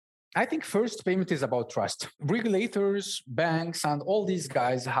I think first payment is about trust. Regulators, banks, and all these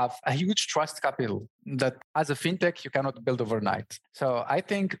guys have a huge trust capital that as a fintech, you cannot build overnight. So I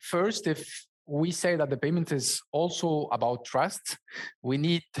think first, if we say that the payment is also about trust, we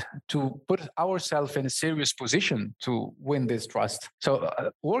need to put ourselves in a serious position to win this trust. So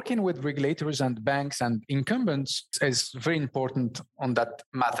working with regulators and banks and incumbents is very important on that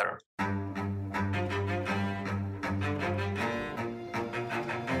matter.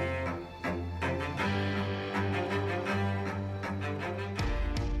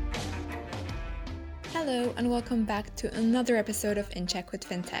 Hello and welcome back to another episode of In Check with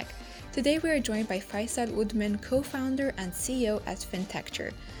FinTech. Today we are joined by Faisal Udman, co-founder and CEO at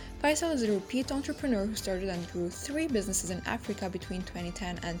Fintecture. Faisal is a repeat entrepreneur who started and grew 3 businesses in Africa between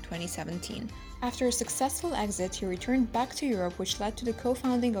 2010 and 2017. After a successful exit, he returned back to Europe, which led to the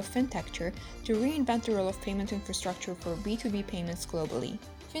co-founding of Fintecture to reinvent the role of payment infrastructure for B2B payments globally.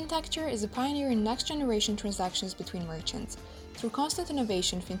 Fintecture is a pioneer in next-generation transactions between merchants. Through constant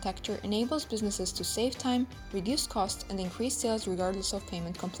innovation, Fintecture enables businesses to save time, reduce costs, and increase sales regardless of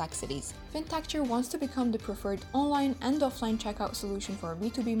payment complexities. Fintecture wants to become the preferred online and offline checkout solution for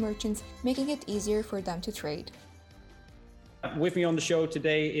B2B merchants, making it easier for them to trade. With me on the show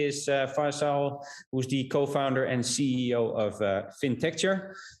today is Faisal, who's the co-founder and CEO of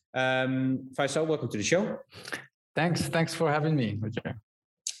Fintecture. Faisal, welcome to the show. Thanks for having me.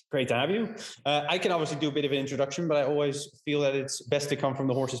 Great to have you. I can obviously do a bit of an introduction, but I always feel that it's best to come from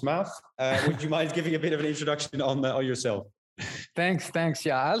the horse's mouth. Would you mind giving a bit of an introduction on yourself? Thanks.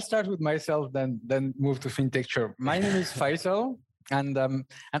 Yeah, I'll start with myself, then move to Fintecture. My name is Faisal, and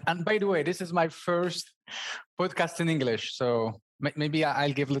by the way, this is my first podcast in English, so maybe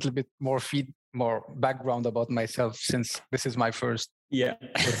I'll give a little bit more background about myself, since this is my first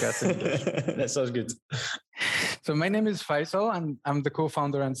podcast in English. That sounds good. So my name is Faisal, and I'm the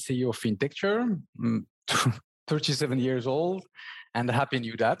co-founder and CEO of Fintecture. 37 years old, and a happy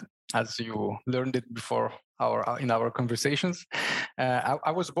new dad, as you learned it before in our conversations.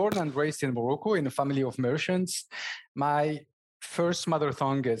 I was born and raised in Morocco in a family of merchants. My first mother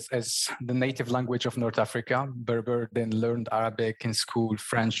tongue is the native language of North Africa, Berber, then learned Arabic in school,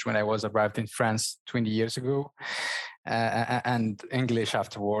 French when I was arrived in France 20 years ago, and English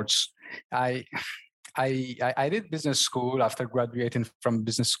afterwards. I did business school after graduating from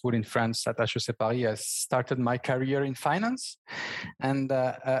business school in France at HEC Paris. I started my career in finance and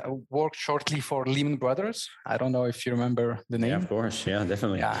worked shortly for Lehman Brothers. I don't know if you remember the name. Yeah, of course. Yeah,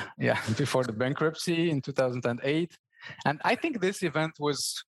 definitely. Yeah. Before the bankruptcy in 2008. And I think this event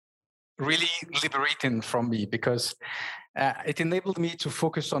was really liberating from me because it enabled me to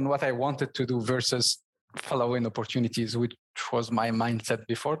focus on what I wanted to do versus following opportunities, which was my mindset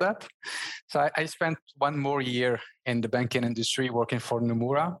before that. So I spent 1 more year in the banking industry working for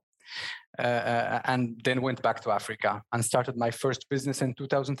Nomura, and then went back to Africa and started my first business in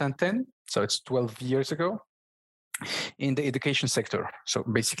 2010. So it's 12 years ago in the education sector. So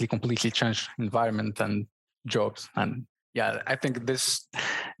basically completely changed environment and jobs. And yeah, I think this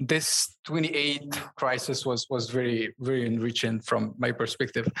 28 crisis was very, very enriching from my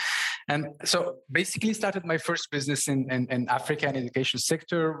perspective. And so basically started my first business in African education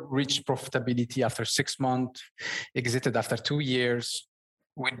sector, reached profitability after 6 months, exited after 2 years.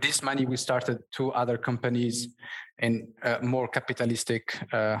 With this money, we started 2 other companies in a more capitalistic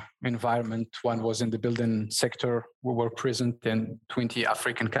environment. One was in the building sector. We were present in 20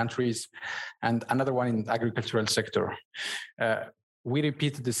 African countries, and another one in the agricultural sector. We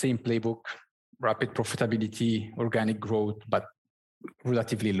repeated the same playbook: rapid profitability, organic growth, but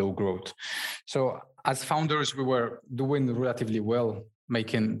relatively low growth. So as founders, we were doing relatively well,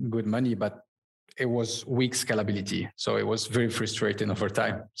 making good money, but it was weak scalability. So it was very frustrating over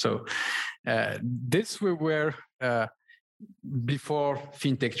time. So this we were before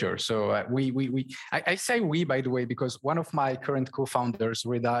Fintecture. So I say we, by the way, because one of my current co-founders,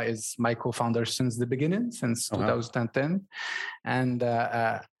 Rida, is my co-founder since the beginning, since 2010. And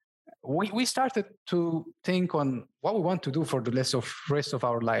we started to think on what we want to do for the rest of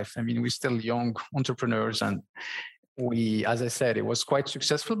our life. I mean, we're still young entrepreneurs, and we, as I said, it was quite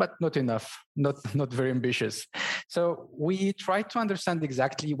successful, but not enough, not very ambitious. So we tried to understand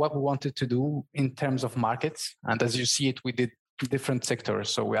exactly what we wanted to do in terms of markets. And as you see it, we did different sectors.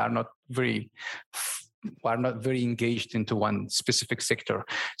 So we are not very engaged into one specific sector.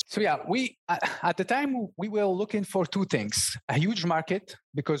 So yeah, we at the time we were looking for 2 things: a huge market,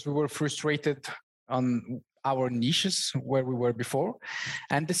 because we were frustrated on our niches where we were before,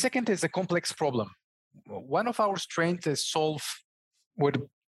 and the second is a complex problem. One of our strengths is solve with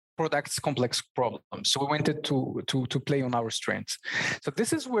products complex problems. So we wanted to play on our strengths. So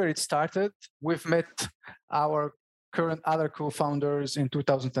this is where it started. We've met our current other co-founders in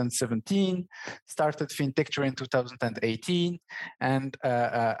 2017, started Fintecture in 2018, and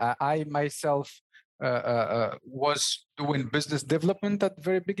I myself was doing business development at the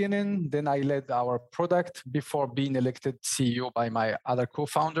very beginning. Then I led our product before being elected CEO by my other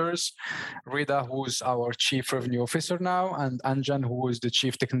co-founders, Rida, who's our chief revenue officer now, and Anjan, who is the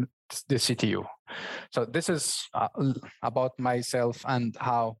the CTO. So this is about myself and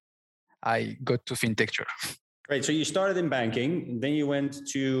how I got to Fintecture. Great. So you started in banking, then you went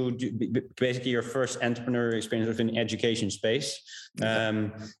to basically your first entrepreneurial experience within the education space.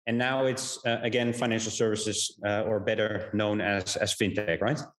 And now it's, again, financial services, or better known as fintech,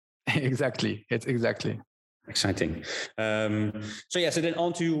 right? Exactly. It's exactly. Exciting. So then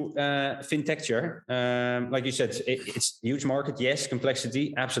on to Fintecture. Like you said, it's a huge market. Yes,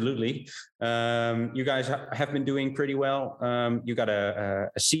 complexity, absolutely. You guys have been doing pretty well. You got a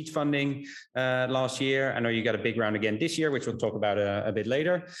seed funding last year. I know you got a big round again this year, which we'll talk about a bit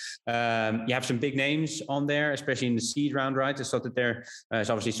later. You have some big names on there, especially in the seed round, right? I saw that there is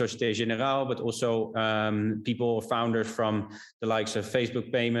obviously Société Générale, but also founders from the likes of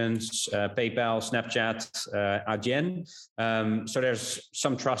Facebook Payments, PayPal, Snapchat, Adyen. So there's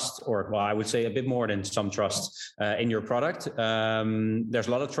some trust, or well, I would say a bit more than some trust in your product. There's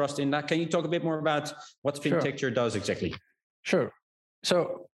a lot of trust in that. Can you talk a bit more about what Fintecture does exactly? Sure.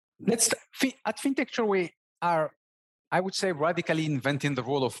 So at Fintecture, we are, I would say, radically inventing the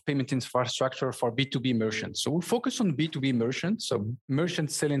role of payment infrastructure for B2B merchants. So we focus on B2B merchants, so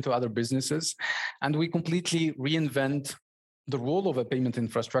merchants selling to other businesses, and we completely reinvent the role of a payment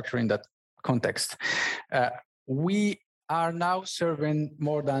infrastructure in that context. We are now serving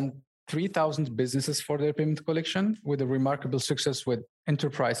more than 3,000 businesses for their payment collection with a remarkable success with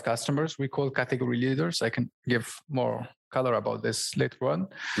enterprise customers we call category leaders. I can give more color about this later on.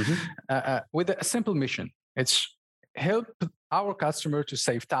 With a simple mission. It's help our customer to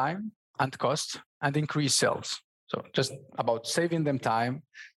save time and cost and increase sales. So just about saving them time,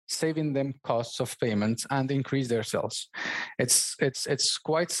 saving them costs of payments, and increase their sales. It's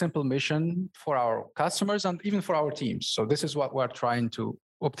quite simple mission for our customers and even for our teams. So this is what we're trying to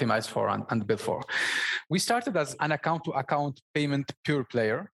optimize for and build for. We started as an account-to-account payment pure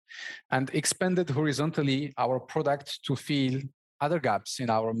player and expanded horizontally our product to fill other gaps in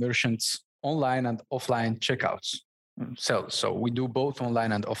our merchants' online and offline checkouts. So we do both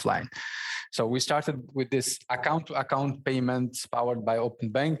online and offline. So we started with this account-to-account payments powered by open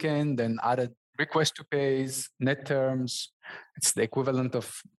banking, then added request to pays, net terms. It's the equivalent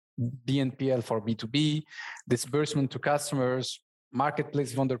of BNPL for B2B, disbursement to customers,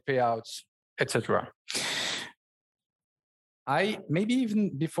 marketplace vendor payouts, etc. Maybe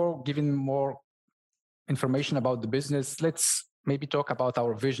even before giving more information about the business, let's maybe talk about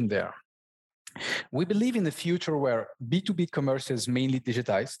our vision there. We believe in a future where B2B commerce is mainly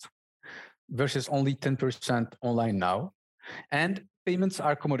digitized versus only 10% online now, and payments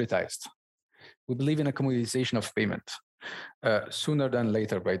are commoditized. We believe in a commoditization of payment sooner than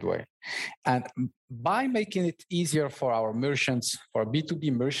later, by the way. And by making it easier for our merchants, for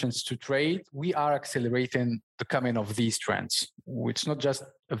B2B merchants to trade, we are accelerating the coming of these trends. It's not just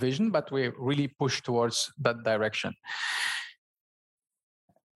a vision, but we really push towards that direction.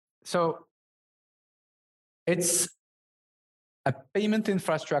 So it's a payment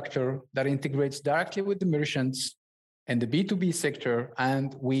infrastructure that integrates directly with the merchants and the B2B sector,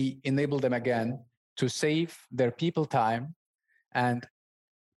 and we enable them again to save their people time and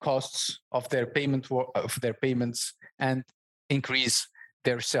costs of their payments and increase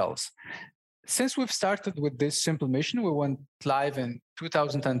their sales. Since we've started with this simple mission, we went live in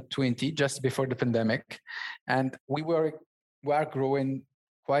 2020, just before the pandemic, and we are growing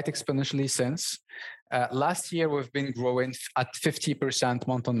quite exponentially since. Last year, we've been growing at 50%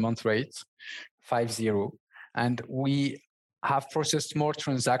 month-on-month rate, 50, and we have processed more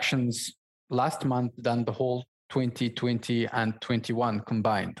transactions last month than the whole 2020 and 21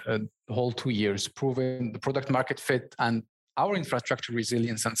 combined, the whole 2 years, proving the product market fit and our infrastructure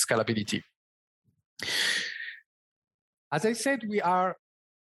resilience and scalability. As I said, we are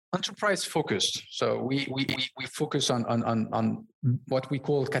enterprise focused. So we focus on what we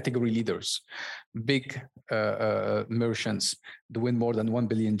call category leaders, big merchants doing more than 1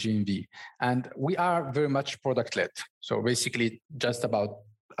 billion GMV. And we are very much product led. So basically just about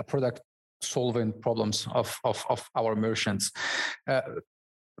a product solving problems of our merchants.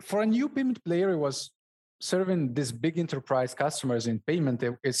 For a new payment player, it was serving these big enterprise customers in payment.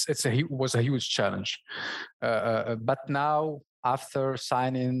 Was a huge challenge. But now after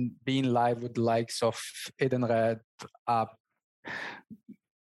being live with the likes of Edenred, App,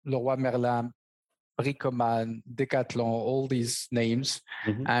 Leroy Merlin, Bricoman, Decathlon, all these names,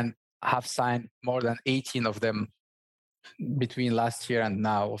 and have signed more than 18 of them between last year and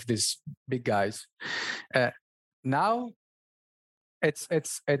now, of these big guys. Now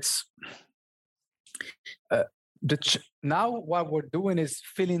now what we're doing is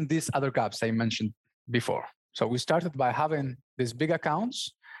filling these other gaps I mentioned before. So we started by having these big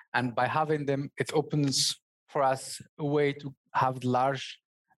accounts, and by having them, it opens for us a way to have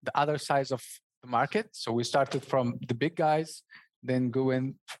the other sides of the market. So we started from the big guys, then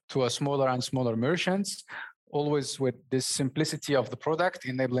going to a smaller and smaller merchants, always with this simplicity of the product,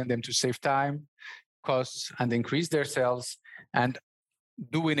 enabling them to save time, costs, and increase their sales, and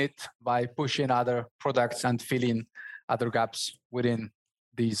doing it by pushing other products and filling other gaps within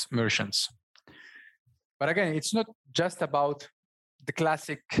these merchants. But again, it's not just about the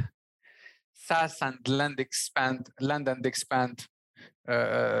classic SaaS and land and expand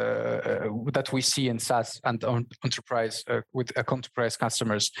that we see in SaaS and enterprise with enterprise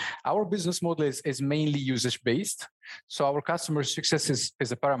customers. Our business model is mainly usage based, so our customer success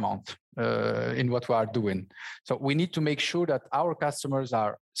is a paramount in what we are doing. So we need to make sure that our customers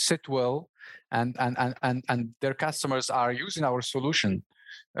are sit well, and their customers are using our solution.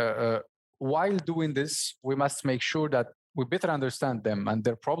 While doing this, we must make sure that we better understand them and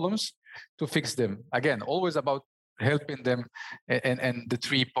their problems to fix them. Again, always about helping them, and the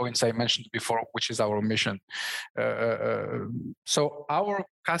 3 points I mentioned before, which is our mission. So our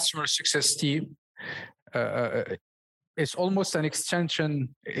customer success team is almost an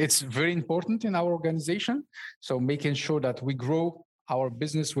extension. It's very important in our organization. So making sure that we grow our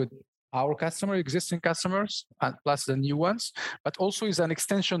business with our existing customers, and plus the new ones, but also is an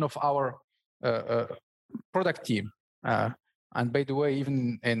extension of our product team. And by the way,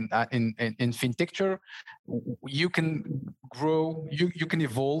 even in Fintecture, you can grow, you can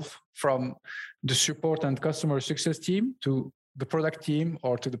evolve from the support and customer success team to the product team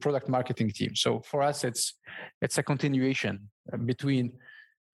or to the product marketing team. So for us, it's a continuation between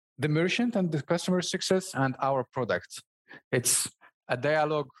the merchant and the customer success and our product. It's a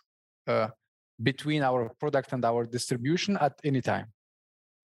dialogue between our product and our distribution at any time.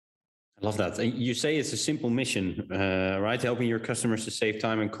 I love that. You say it's a simple mission, right? Helping your customers to save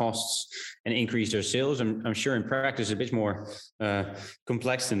time and costs and increase their sales. I'm sure in practice it's a bit more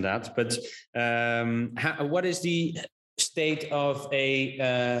complex than that. But what is the state of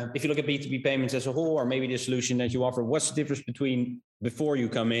if you look at B2B payments as a whole, or maybe the solution that you offer, what's the difference between before you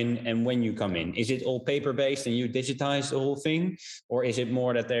come in and when you come in? Is it all paper-based and you digitize the whole thing? Or is it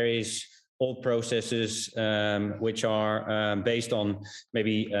more that there is old processes which are based on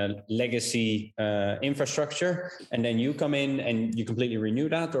maybe legacy infrastructure, and then you come in and you completely renew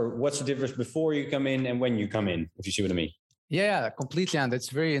that? Or what's the difference before you come in and when you come in, if you see what I mean? Yeah, completely. And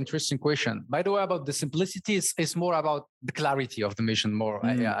that's a very interesting question. By the way, about the simplicity, is more about the clarity of the mission more,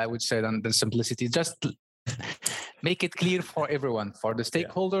 I would say, than the simplicity. Just make it clear for everyone, for the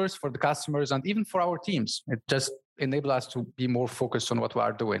stakeholders, for the customers, and even for our teams. It just enables us to be more focused on what we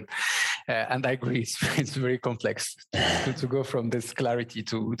are doing. And I agree, it's very complex to go from this clarity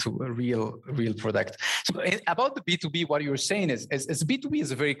to a real product. So about the B2B, what you're saying is B2B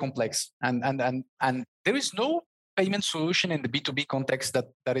is very complex, and there is no payment solution in the B2B context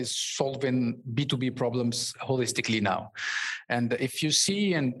that is solving B2B problems holistically now. And if you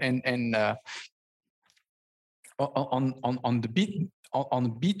see on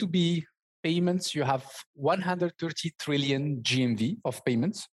B2B payments, you have 130 trillion GMV of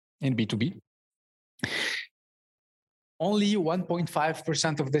payments in B2B. Only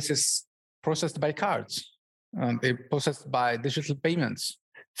 1.5% of this is processed by cards, processed by digital payments.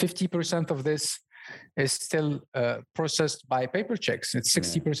 50% of this is still processed by paper checks. It's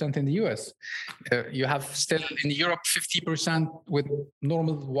 60% in the US. You have still in Europe 50% with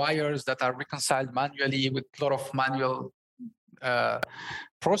normal wires that are reconciled manually, with a lot of manual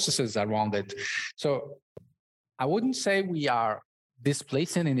processes around it. So I wouldn't say we are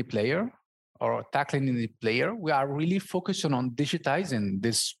displacing any player or tackling any player. We are really focusing on digitizing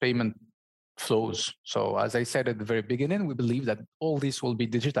this payment flows. So as I said at the very beginning, we believe that all this will be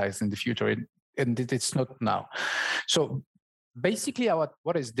digitized in the future, and it's not now. So basically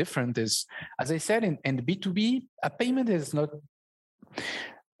what is different is, as I said, in B2B, a payment is not,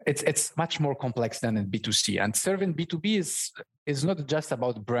 it's much more complex than in B2C. And serving B2B is not just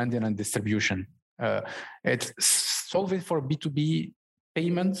about branding and distribution. It's solving for B2B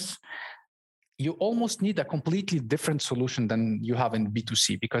payments. You almost need a completely different solution than you have in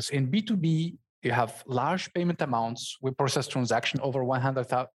B2C, because in B2B, you have large payment amounts. We process transaction over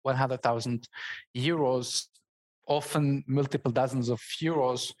 100,000 euros, often multiple dozens of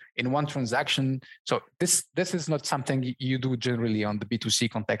euros in one transaction. So this is not something you do generally on the B2C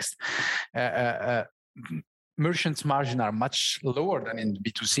context. Merchants' margin are much lower than in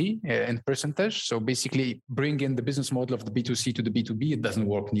B2C in percentage. So basically, bring in the business model of the B2C to the B2B, it doesn't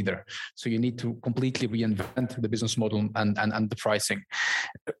work neither. So you need to completely reinvent the business model and the pricing.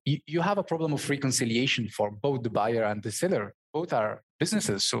 You have a problem of reconciliation for both the buyer and the seller. Both are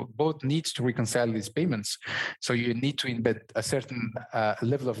businesses, so both need to reconcile these payments. So you need to embed a certain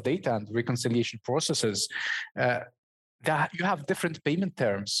level of data and reconciliation processes. That you have different payment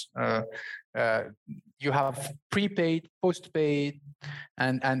terms. You have prepaid, postpaid,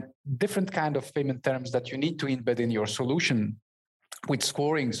 and different kind of payment terms that you need to embed in your solution with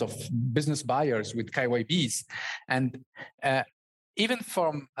scorings of business buyers, with KYBs. And even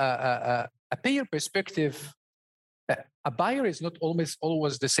from a payer perspective, a buyer is not always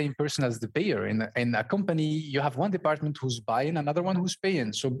the same person as the payer. In a company, you have one department who's buying, another one who's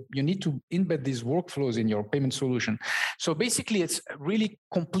paying. So you need to embed these workflows in your payment solution. So basically, it's really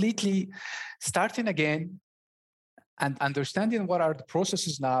completely starting again and understanding what are the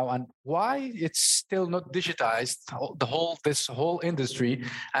processes now and why it's still not digitized, this whole industry,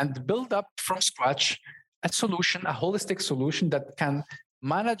 and build up from scratch a solution, a holistic solution that can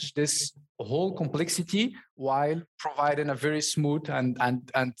manage this whole complexity while providing a very smooth and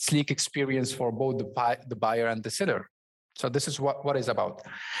sleek experience for both the buyer and the seller. So this is what it's about.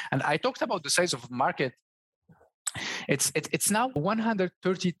 And I talked about the size of the market. It's now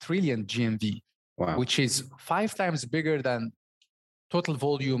 130 trillion GMV, wow, which is 5 times bigger than total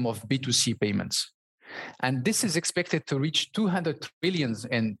volume of B2C payments. And this is expected to reach 200 trillion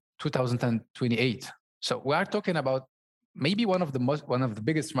in 2028. So we are talking about maybe one of the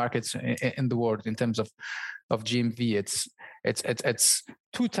biggest markets in the world in terms of GMV. It's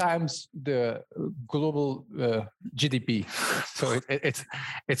 2 times the global GDP. So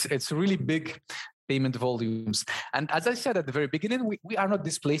it's really big payment volumes. And as I said at the very beginning, we are not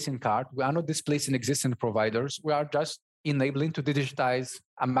displacing card. We are not displacing existing providers. We are just enabling to digitize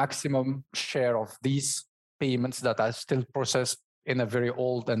a maximum share of these payments that are still processed in a very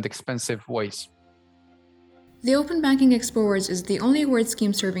old and expensive ways. The Open Banking Expo Awards is the only award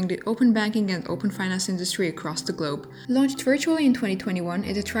scheme serving the open banking and open finance industry across the globe. Launched virtually in 2021,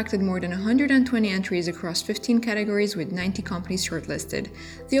 it attracted more than 120 entries across 15 categories with 90 companies shortlisted.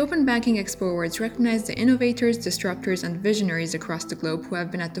 The Open Banking Expo Awards recognize the innovators, disruptors, and visionaries across the globe who have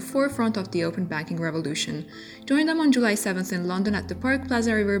been at the forefront of the open banking revolution. Join them on July 7th in London at the Park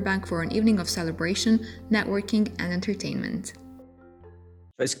Plaza Riverbank for an evening of celebration, networking, and entertainment.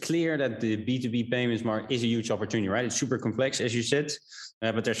 It's clear that the B2B payments market is a huge opportunity, right? It's super complex, as you said,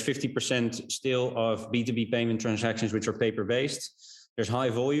 but there's 50% still of B2B payment transactions which are paper-based. There's high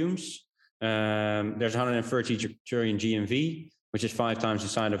volumes. There's 130 trillion GMV, which is 5 times the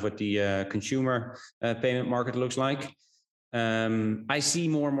size of what the consumer payment market looks like. I see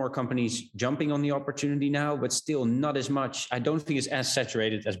more and more companies jumping on the opportunity now, but still not as much. I don't think it's as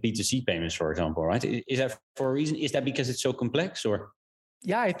saturated as B2C payments, for example, right? Is that for a reason? Is that because it's so complex, or?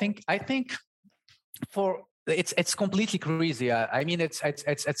 Yeah, I think for it's completely crazy. I mean, it's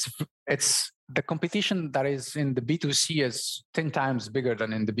the competition that is in the B2C is 10 times bigger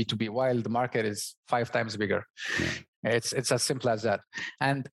than in the B2B, while the market is 5 times bigger. Yeah. It's as simple as that.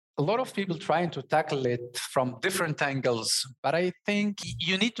 And a lot of people trying to tackle it from different angles, but I think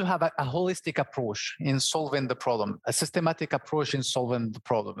you need to have a holistic approach in solving the problem, a systematic approach in solving the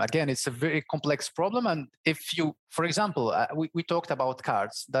problem. Again, it's a very complex problem. And if you, for example, we talked about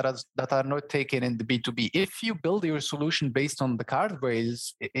cards that are not taken in the B2B. If you build your solution based on the card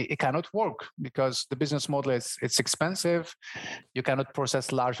rails, it cannot work because the business model it's expensive. You cannot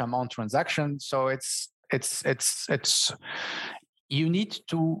process large amount transactions. So it's you need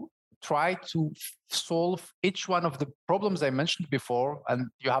to try to solve each one of the problems I mentioned before, and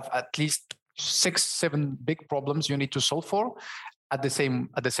you have at least 6-7 big problems you need to solve for at the same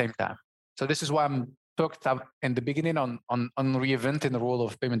time. So this is why I'm talked about in the beginning on reinventing the role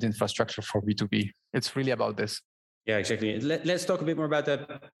of payment infrastructure for B2B. It's really about this. Yeah, exactly. Let's talk a bit more about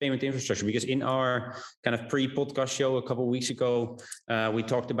that payment infrastructure, because in our kind of pre-podcast show a couple of weeks ago, we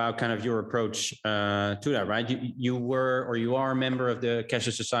talked about kind of your approach to that, right? You are a member of the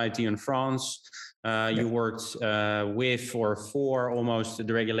Cashless Society in France. You worked with or for almost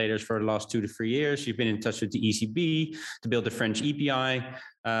the regulators for the last 2 to 3 years. You've been in touch with the ECB to build the French EPI.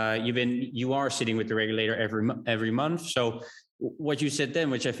 You are sitting with the regulator every month. So what you said then,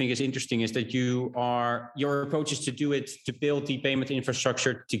 which I think is interesting, is that your approach is to do it, to build the payment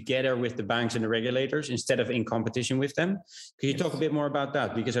infrastructure together with the banks and the regulators instead of in competition with them. Can you talk a bit more about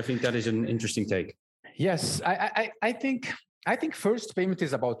that? Because I think that is an interesting take. Yes, I think first payment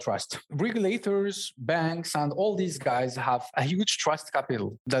is about trust. Regulators, banks, and all these guys have a huge trust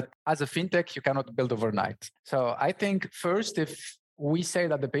capital that as a fintech, you cannot build overnight. So I think first, if we say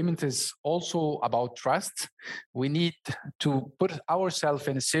that the payment is also about trust, we need to put ourselves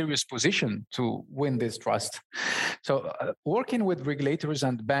in a serious position to win this trust. So working with regulators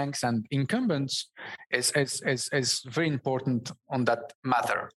and banks and incumbents is very important on that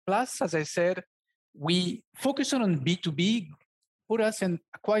matter. Plus, as I said, we focus on B2B, put us in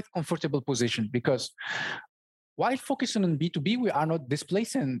a quite comfortable position, because while focusing on B2B, we are not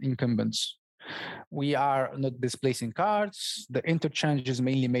displacing incumbents. We are not displacing cards. The interchange is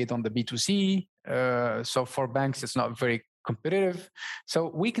mainly made on the B2C. So for banks, it's not very competitive.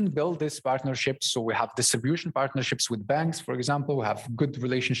 So we can build these partnerships. So we have distribution partnerships with banks, for example. We have good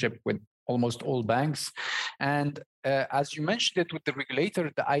relationship with almost all banks. And as you mentioned it with the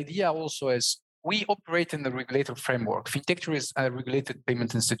regulator, the idea also is we operate in the regulator framework. Fintecture is a regulated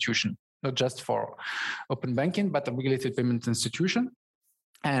payment institution, not just for open banking, but a regulated payment institution.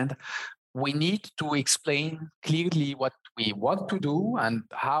 And we need to explain clearly what we want to do and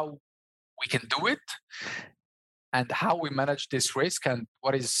how we can do it, and how we manage this risk, and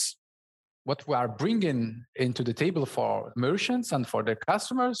what we are bringing into the table for merchants and for their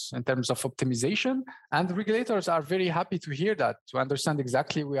customers in terms of optimization. And the regulators are very happy to hear that, to understand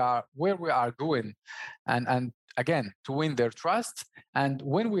exactly where we are going, and again, to win their trust. And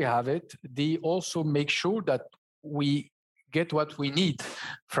when we have it, they also make sure that we get what we need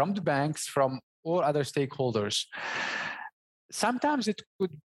from the banks, from all other stakeholders. Sometimes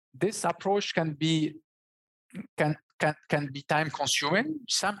this approach can be time consuming.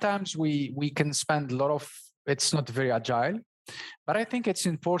 Sometimes we can spend a lot of, it's not very agile, but I think it's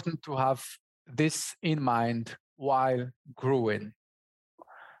important to have this in mind while growing.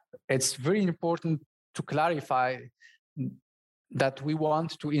 It's very important to clarify that we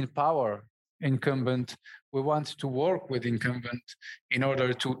want to empower incumbent. We want to work with incumbent in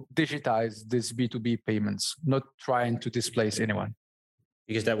order to digitize these B2B payments, not trying to displace anyone.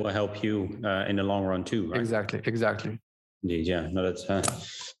 Because that will help you in the long run too, right? Exactly. Indeed, yeah. No,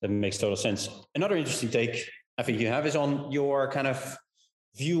 that makes total sense. Another interesting take I think you have is on your kind of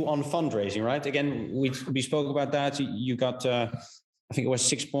view on fundraising, right? Again, we spoke about that. You got, I think it was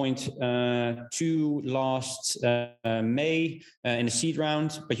 6.2 last May in the seed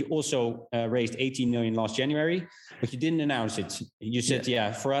round, but you also raised 18 million last January, but you didn't announce it. You said,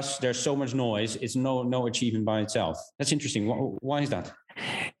 yeah, for us, there's so much noise. It's no achievement by itself. That's interesting. Why is that?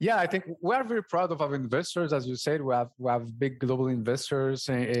 Yeah, I think we are very proud of our investors. As you said, we have big global investors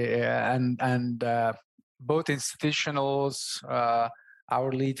and both institutionals.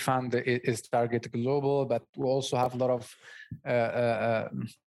 Our lead fund is Target Global, but we also have a lot of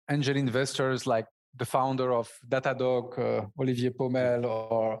angel investors like the founder of Datadog, Olivier Pomel,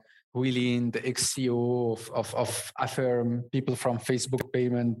 or Willin, the ex-CEO of Affirm, people from Facebook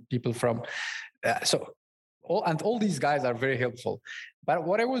Payment, people from... all these guys are very helpful. But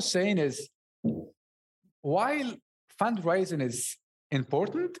what I was saying is, while fundraising is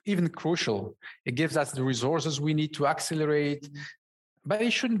important, even crucial, it gives us the resources we need to accelerate, but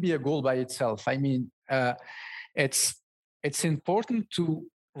it shouldn't be a goal by itself. I mean, it's important to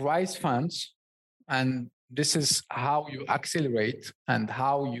raise funds, and this is how you accelerate, and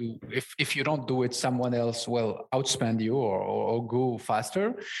how you, if you don't do it, someone else will outspend you or go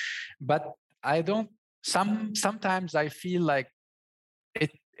faster. But I don't. Sometimes I feel like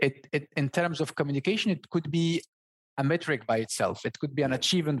it in terms of communication, it could be a metric by itself. It could be an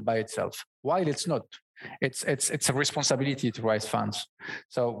achievement by itself, while it's not. It's a responsibility to raise funds.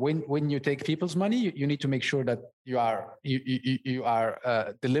 So when you take people's money, you need to make sure that you are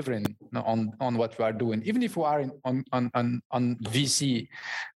delivering on what you are doing, even if you are on VC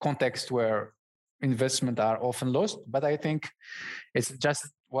context where investment are often lost. But I think it's just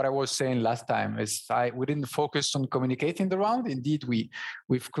what I was saying last time is we didn't focus on communicating the round. Indeed,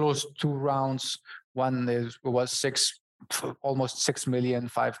 we've closed 2 rounds. One was almost 6 million,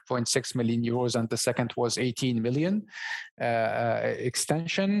 5.6 million euros, and the second was 18 million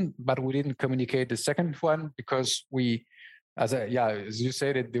extension. But we didn't communicate the second one because as you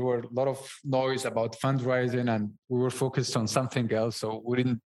said, there were a lot of noise about fundraising, and we were focused on something else. So we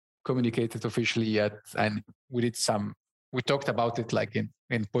didn't communicate it officially yet, and we talked about it like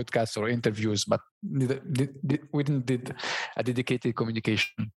in podcasts or interviews, but we didn't did a dedicated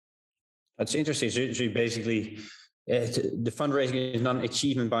communication. That's interesting. So you basically the fundraising is not an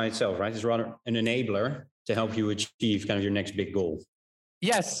achievement by itself, right? It's rather an enabler to help you achieve kind of your next big goal.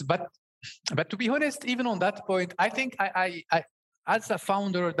 Yes, but to be honest, even on that point, I think I as a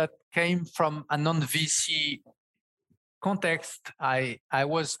founder that came from a non-VC context, I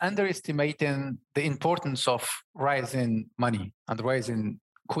was underestimating the importance of raising money and raising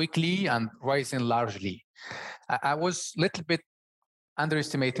quickly and raising largely. I was a little bit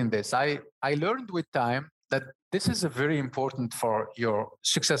underestimating this. I learned with time that this is a very important for your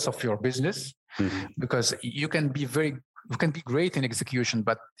success of your business, because you can be great in execution,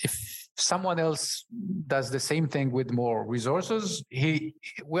 but if someone else does the same thing with more resources,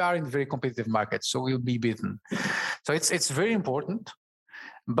 we are in very competitive markets, so we'll be beaten. So it's very important,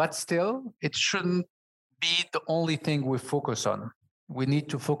 but still it shouldn't be the only thing we focus on. We need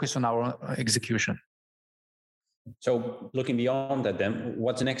to focus on our execution. So looking beyond that, then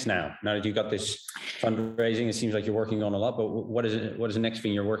what's next now? Now that you got this fundraising, it seems like you're working on a lot, but what is the next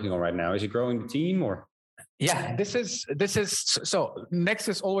thing you're working on right now? Is it growing the team or? Yeah, this is so next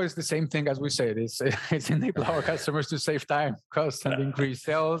is always the same thing as we said. It's enable our customers to save time, cost, and increase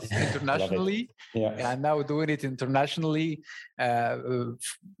sales internationally. Yeah. And now doing it internationally,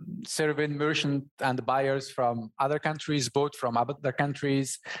 serving merchant and buyers from other countries, both from other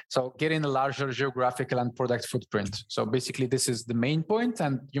countries. So getting a larger geographical and product footprint. So basically, this is the main point.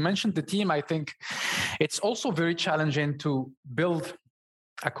 And you mentioned the team. I think it's also very challenging to build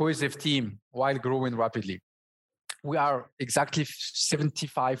a cohesive team while growing rapidly. We are exactly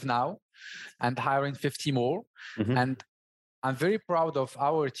 75 now and hiring 50 more. And I'm very proud of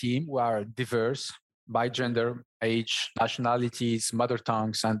our team. We are diverse by gender, age, nationalities, mother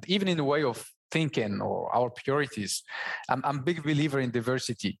tongues, and even in the way of thinking or our priorities. I'm a big believer in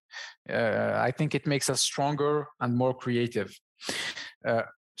diversity. I think it makes us stronger and more creative.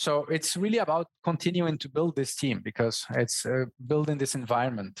 So it's really about continuing to build this team, because it's building this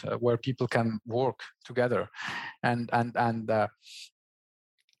environment where people can work together, and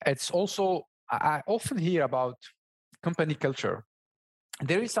it's also, I often hear about company culture.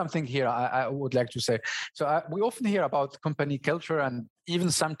 There is something here I would like to say. So we often hear about company culture, and even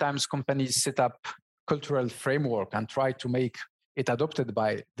sometimes companies set up cultural framework and try to make it adopted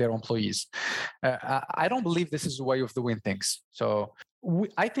by their employees. I don't believe this is the way of doing things. So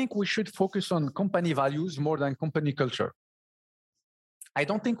I think we should focus on company values more than company culture. I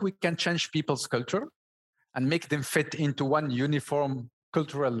don't think we can change people's culture and make them fit into one uniform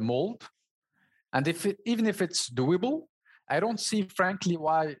cultural mold. And even if it's doable, I don't see, frankly,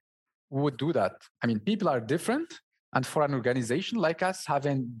 why we would do that. I mean, people are different. And for an organization like us,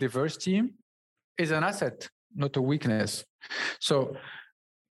 having a diverse team is an asset, not a weakness. So,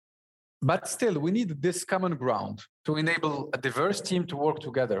 but still, we need this common ground to enable a diverse team to work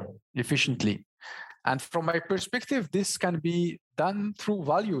together efficiently. And from my perspective, this can be done through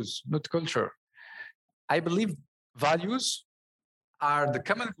values, not culture. I believe values are the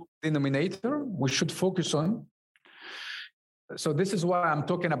common denominator we should focus on. So this is why I'm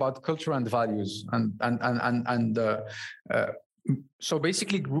talking about culture and values. So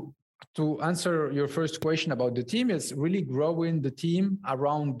basically, to answer your first question about the team, is really growing the team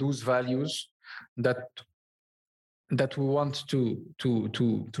around those values that we want to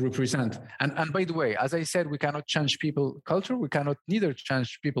represent. And by the way, as I said, we cannot change people culture. We cannot neither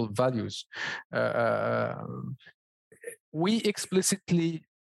change people values. We explicitly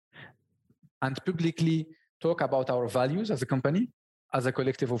and publicly talk about our values as a company, as a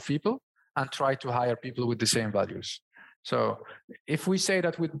collective of people, and try to hire people with the same values. So if we say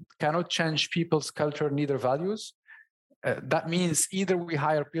that we cannot change people's culture, neither values, that means either we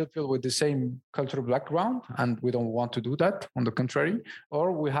hire people with the same cultural background, and we don't want to do that, on the contrary,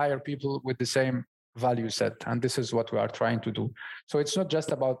 or we hire people with the same value set. And this is what we are trying to do. So it's not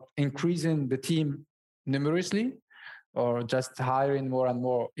just about increasing the team numerously, or just hiring more and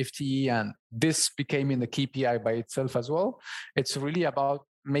more FTE, and this became in the KPI by itself as well. It's really about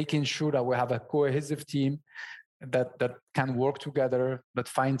making sure that we have a cohesive team that can work together, that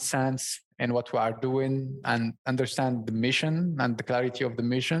finds sense in what we are doing and understand the mission and the clarity of the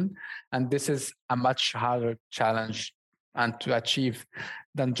mission. And this is a much harder challenge and to achieve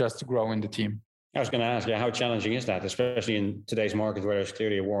than just growing the team. I was going to ask, how challenging is that, especially in today's market where there's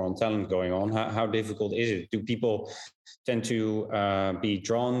clearly a war on talent going on? How difficult is it? Do people tend to be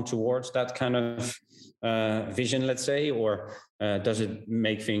drawn towards that kind of vision, let's say, or does it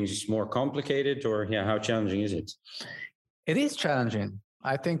make things more complicated? Or how challenging is it? It is challenging.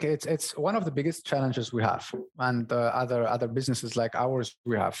 I think it's one of the biggest challenges we have, and other businesses like ours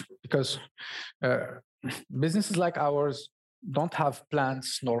we have, because businesses like ours don't have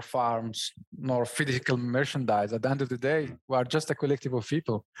plants, nor farms, nor physical merchandise. At the end of the day, we are just a collective of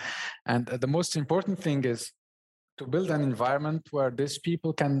people. And the most important thing is to build an environment where these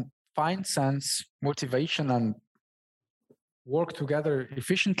people can find sense, motivation, and work together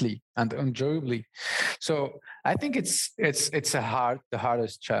efficiently and enjoyably. So I think it's the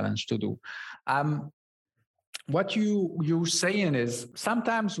hardest challenge to do. What you're saying is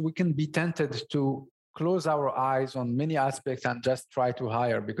sometimes we can be tempted to close our eyes on many aspects and just try to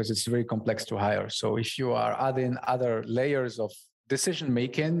hire because it's very complex to hire. So if you are adding other layers of decision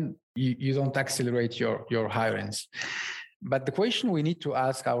making, you don't accelerate your hirings. But the question we need to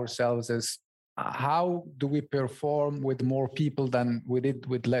ask ourselves is, how do we perform with more people than we did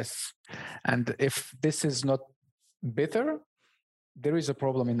with less? And if this is not better, there is a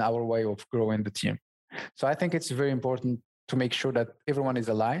problem in our way of growing the team. So I think it's very important to make sure that everyone is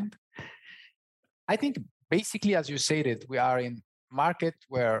aligned. I think basically, as you stated, we are in a market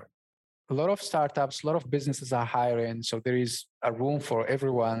where a lot of startups, a lot of businesses are hiring. So there is a room for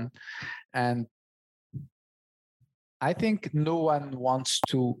everyone. And I think no one wants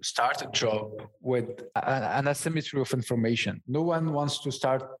to start a job with an asymmetry of information. No one wants to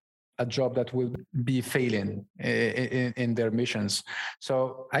start a job that will be failing in their missions.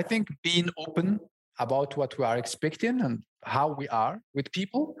 So I think being open about what we are expecting and how we are with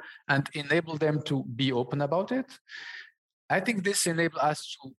people and enable them to be open about it. I think this enables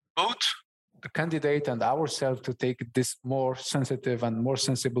us to both the candidate and ourselves to take this more sensitive and more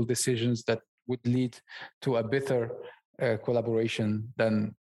sensible decisions that would lead to a better collaboration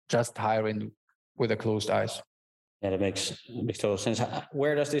than just hiring with a closed eyes. Yeah, that makes total sense.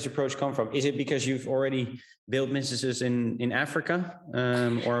 Where does this approach come from? Is it because you've already built businesses in Africa,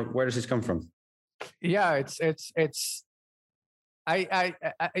 or where does this come from? Yeah,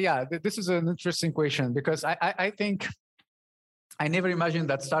 yeah, this is an interesting question because I think I never imagined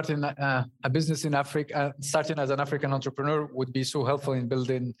that starting a business in Africa, starting as an African entrepreneur would be so helpful in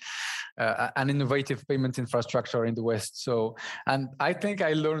building an innovative payment infrastructure in the West. So, and I think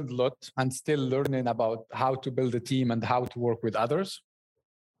I learned a lot and still learning about how to build a team and how to work with others.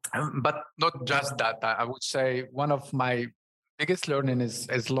 But not just that. I would say one of my biggest learning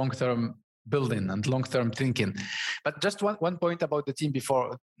is long-term building and long-term thinking. But just one point about the team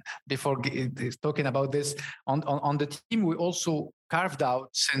before talking about this. On the team, we also carved out,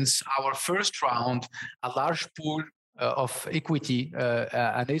 since our first round, a large pool of equity,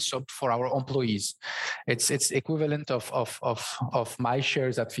 an ESOP for our employees. It's equivalent of my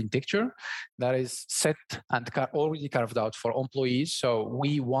shares at Fintecture that is set and already carved out for employees. So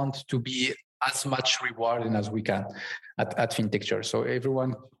we want to be as much rewarding as we can at Fintecture. So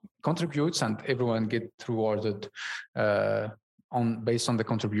everyone contributes and everyone gets rewarded based on the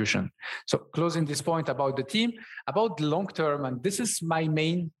contribution. So closing this point about the team, about the long term, and this is my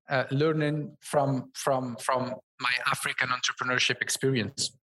main learning from my African entrepreneurship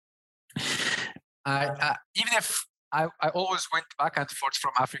experience. Even if I always went back and forth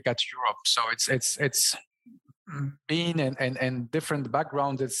from Africa to Europe, so it's being in different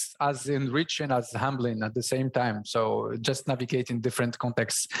backgrounds is as enriching as humbling at the same time. So just navigating different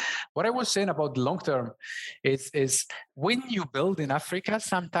contexts. What I was saying about the long term is when you build in Africa,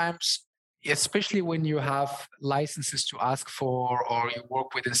 sometimes, especially when you have licenses to ask for or you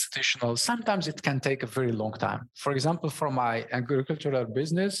work with institutionals, sometimes it can take a very long time. For example, for my agricultural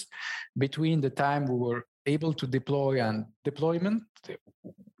business, between the time we were able to deploy and deployment,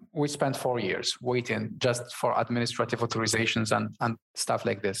 we spent 4 years waiting just for administrative authorizations and stuff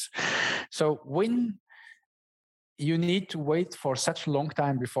like this. So when you need to wait for such a long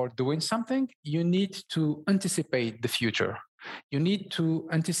time before doing something, you need to anticipate the future. You need to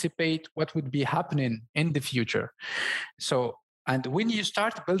anticipate what would be happening in the future. So, and when you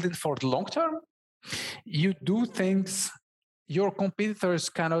start building for the long term, you do things your competitors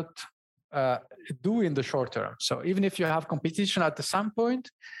cannot do in the short term. So even if you have competition at some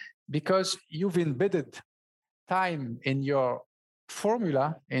point, because you've embedded time in your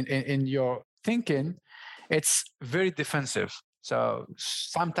formula, in your thinking, it's very defensive. So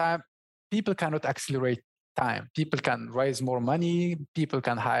sometimes people cannot accelerate time. People can raise more money, people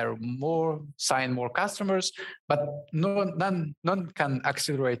can hire more, sign more customers, but none can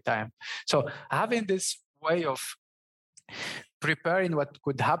accelerate time. So having this way of preparing what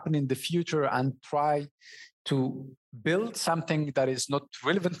could happen in the future and try to build something that is not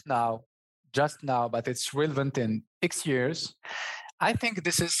relevant now, just now, but it's relevant in X years. I think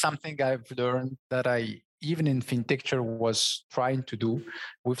this is something I've learned that I, even in Fintecture, was trying to do.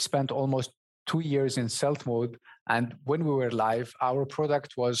 We've spent almost 2 years in stealth mode. And when we were live, our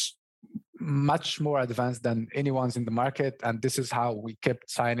product was much more advanced than anyone's in the market. And this is how we kept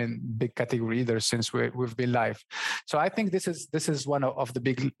signing big category leaders since we've been live. So I think this is one of the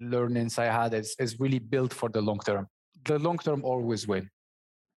big learnings I had is really built for the long term. The long term always win.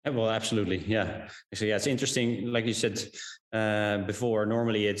 Yeah, well, absolutely. Yeah. So yeah, it's interesting. Like you said before,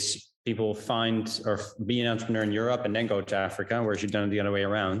 normally it's people find or be an entrepreneur in Europe and then go to Africa, whereas you've done it the other way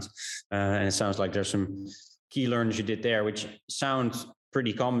around. And it sounds like there's some key learnings you did there, which sound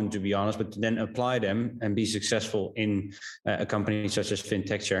pretty common, to be honest, but to then apply them and be successful in a company such as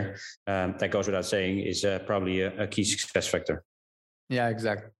Fintecture, that goes without saying, is probably a key success factor. Yeah,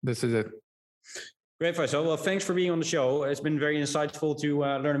 exactly. This is it. Great, Faisal. Well, thanks for being on the show. It's been very insightful to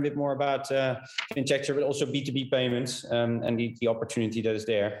learn a bit more about Fintecture, but also B2B payments and the opportunity that is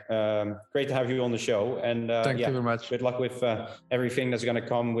there. Great to have you on the show. And thank you very much. Good luck with everything that's going to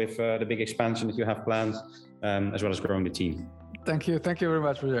come with the big expansion that you have planned, as well as growing the team. Thank you. Thank you very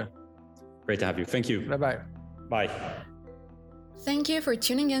much, Roger. Great to have you. Thank you. Bye-bye. Bye. Thank you for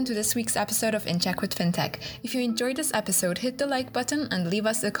tuning in to this week's episode of In Check with Fintech. If you enjoyed this episode, hit the like button and leave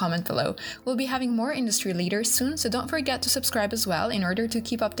us a comment below. We'll be having more industry leaders soon, so don't forget to subscribe as well in order to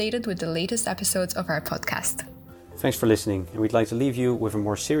keep updated with the latest episodes of our podcast. Thanks for listening, and we'd like to leave you with a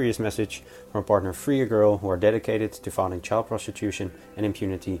more serious message from our partner Free a Girl, who are dedicated to fighting child prostitution and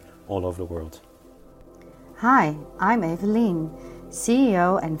impunity all over the world. Hi, I'm Eveline,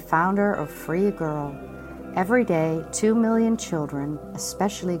 CEO and founder of Free a Girl. Every day, 2 million children,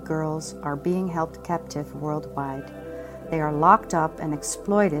 especially girls, are being held captive worldwide. They are locked up and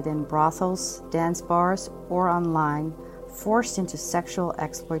exploited in brothels, dance bars, or online, forced into sexual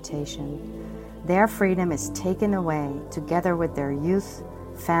exploitation. Their freedom is taken away together with their youth,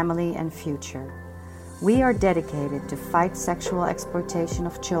 family, and future. We are dedicated to fight sexual exploitation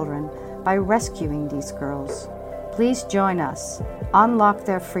of children by rescuing these girls. Please join us, unlock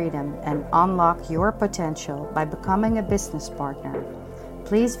their freedom, and unlock your potential by becoming a business partner.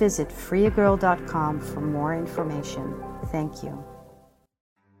 Please visit freeagirl.com for more information. Thank you.